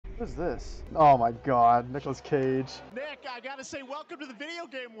What is this? Oh my god, Nicolas Cage. Nick, I gotta say, welcome to the video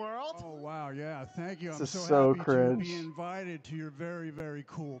game world. Oh wow, yeah, thank you. This I'm is so so happy cringe. to be invited to your very, very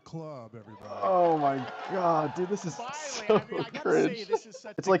cool club, everybody. Oh my god, dude, this is Finally, so I mean, I gotta cringe. say, this is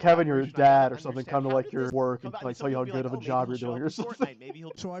such It's a like having your collaboration. I gotta dad or something understand. come to How like did your this work come and about? like Did tell you how somebody be good of a like, job maybe you're he'll show doing up or for something. Fortnite, maybe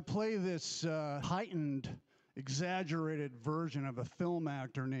he'll... So I play this heightened, exaggerated version of a film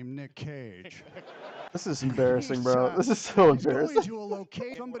actor named Nick Cage. This is embarrassing, He's, bro. This is so He's going embarrassing. to a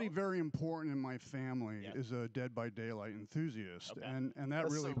location. Somebody very important in my family is a Dead by Daylight enthusiast, and that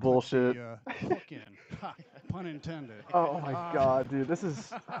That's really some puts bullshit. the hook in. Ha, pun intended. Oh my god, dude, this is...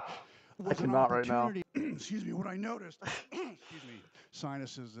 I cannot right now. Excuse me, what I noticed, excuse me,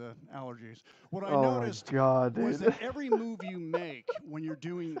 sinuses, allergies. What I Oh my noticed god, was dude. that every move you make when you're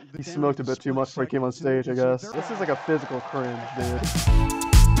doing the He smoked a bit too much before he came on stage, I guess. This is like a physical cringe, dude.